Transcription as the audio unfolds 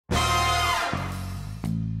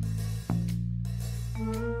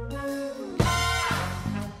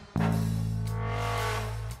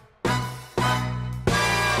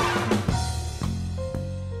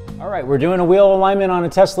right, we're doing a wheel alignment on a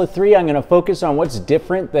Tesla 3. I'm going to focus on what's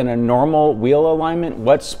different than a normal wheel alignment,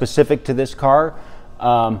 what's specific to this car.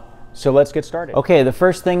 So let's get started. Okay, the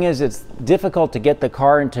first thing is it's difficult to get the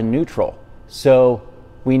car into neutral. So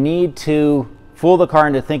we need to fool the car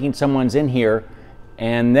into thinking someone's in here,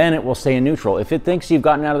 and then it will stay in neutral. If it thinks you've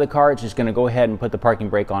gotten out of the car, it's just going to go ahead and put the parking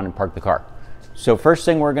brake on and park the car. So first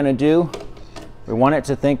thing we're going to do, we want it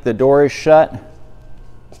to think the door is shut.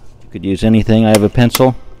 You could use anything. I have a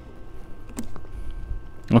pencil.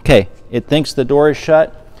 Okay, it thinks the door is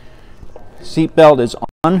shut. Seatbelt is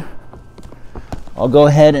on. I'll go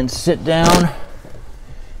ahead and sit down,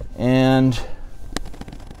 and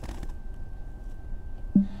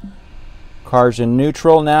car's in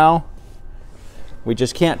neutral now. We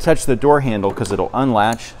just can't touch the door handle because it'll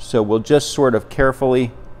unlatch, so we'll just sort of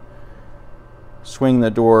carefully swing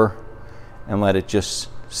the door and let it just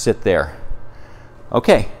sit there.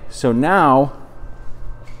 Okay, so now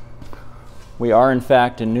we are in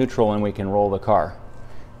fact in neutral and we can roll the car.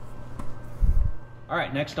 All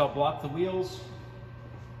right, next I'll block the wheels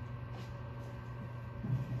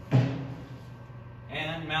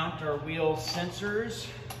and mount our wheel sensors.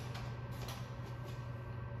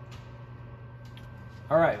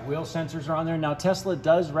 All right, wheel sensors are on there. Now Tesla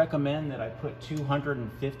does recommend that I put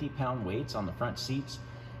 250-pound weights on the front seats,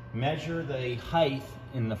 measure the height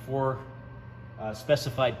in the four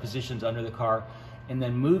specified positions under the car, and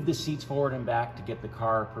then move the seats forward and back to get the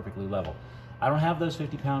car perfectly level. I don't have those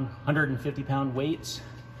 150-pound weights,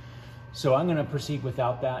 so I'm gonna proceed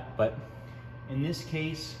without that. But in this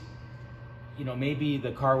case, you know, maybe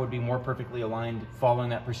the car would be more perfectly aligned following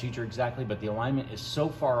that procedure exactly, but the alignment is so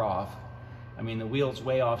far off. I mean, the wheel's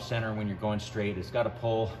way off center when you're going straight. It's got to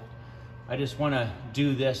pull. I just want to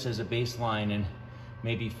do this as a baseline and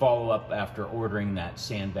maybe follow up after ordering that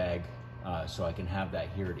sandbag so I can have that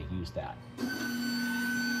here to use that.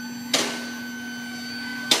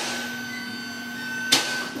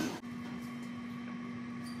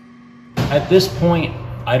 At this point,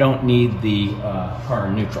 I don't need the car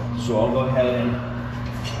in neutral, so I'll go ahead and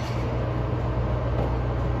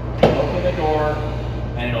open the door,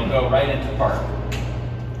 and it'll go right into park.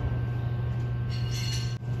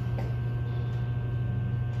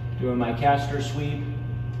 Doing my caster sweep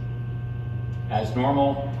as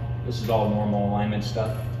normal. This is all normal alignment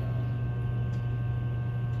stuff.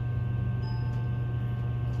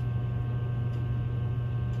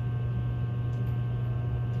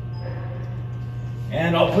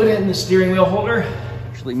 And I'll put it in the steering wheel holder.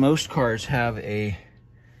 Actually, most cars have a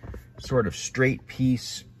sort of straight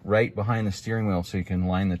piece right behind the steering wheel so you can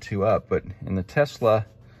line the two up. But in the Tesla,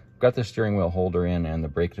 I've got the steering wheel holder in and the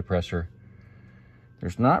brake depressor.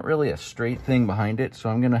 There's not really a straight thing behind it, so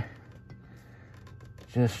I'm gonna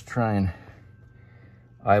just try and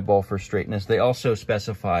eyeball for straightness. They also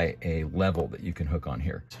specify a level that you can hook on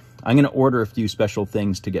here. I'm gonna order a few special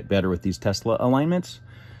things to get better with these Tesla alignments.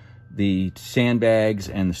 The sandbags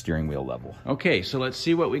and the steering wheel level. Okay, so let's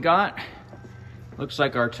see what we got. Looks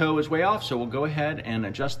like our toe is way off, so we'll go ahead and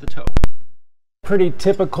adjust the toe. Pretty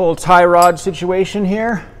typical tie rod situation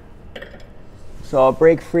here. So I'll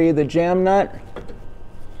break free the jam nut,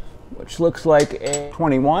 which looks like a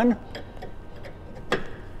 21.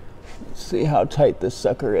 Let's see how tight this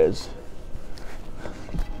sucker is.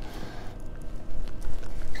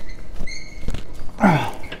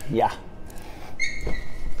 Yeah.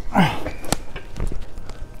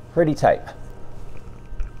 Pretty tight.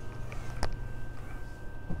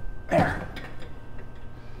 There.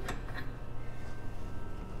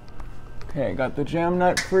 Okay, got the jam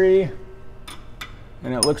nut free,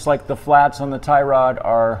 and it looks like the flats on the tie rod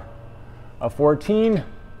are a 14.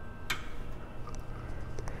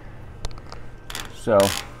 So,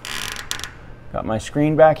 got my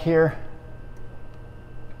screen back here.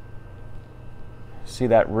 See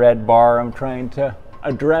that red bar I'm trying to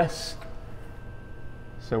address?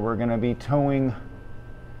 So we're going to be towing.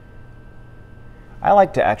 I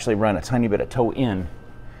like to actually run a tiny bit of toe in.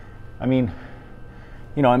 I mean,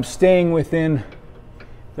 you know, I'm staying within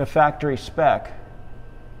the factory spec,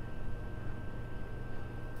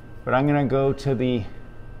 but I'm going to go to the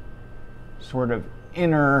sort of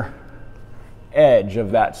inner edge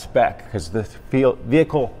of that spec because the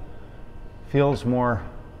vehicle feels more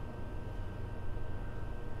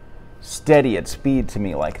steady at speed to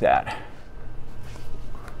me like that.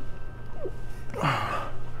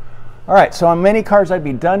 All right, so on many cars I'd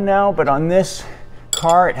be done now, but on this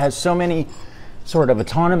car it has so many sort of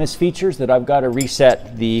autonomous features that I've got to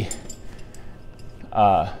reset the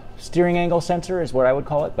steering angle sensor is what I would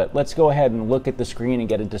call it. But let's go ahead and look at the screen and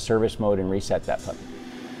get into service mode and reset that puppy.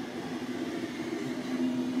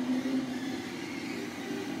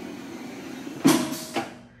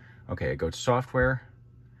 Okay, I go to software,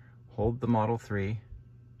 hold the Model 3,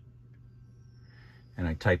 and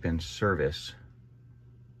I type in service.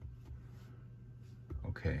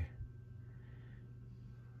 Okay.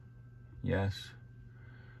 Yes.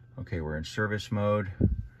 Okay, we're in service mode.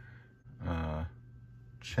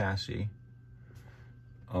 Chassis.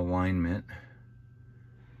 Alignment.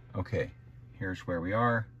 Okay, here's where we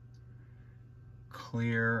are.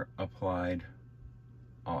 Clear, applied,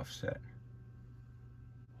 offset.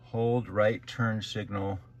 Hold right turn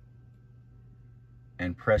signal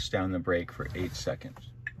and press down the brake for 8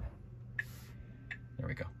 seconds. There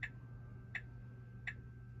we go.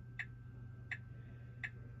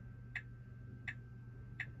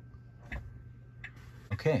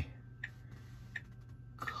 Okay.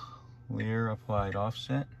 Clear, applied,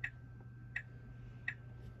 offset.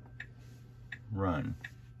 Run.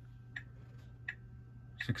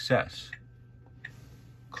 Success.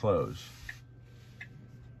 Close.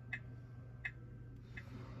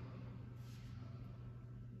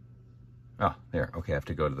 Oh, there. Okay, I have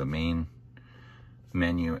to go to the main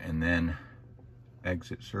menu and then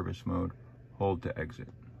exit service mode. Hold to exit.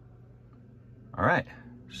 All right.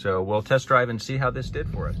 So we'll test drive and see how this did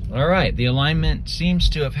for us. All right, the alignment seems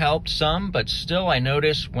to have helped some, but still I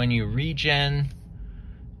notice when you regen,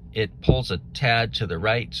 it pulls a tad to the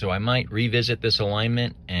right. So I might revisit this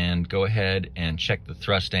alignment and go ahead and check the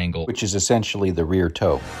thrust angle, which is essentially the rear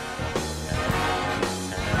toe.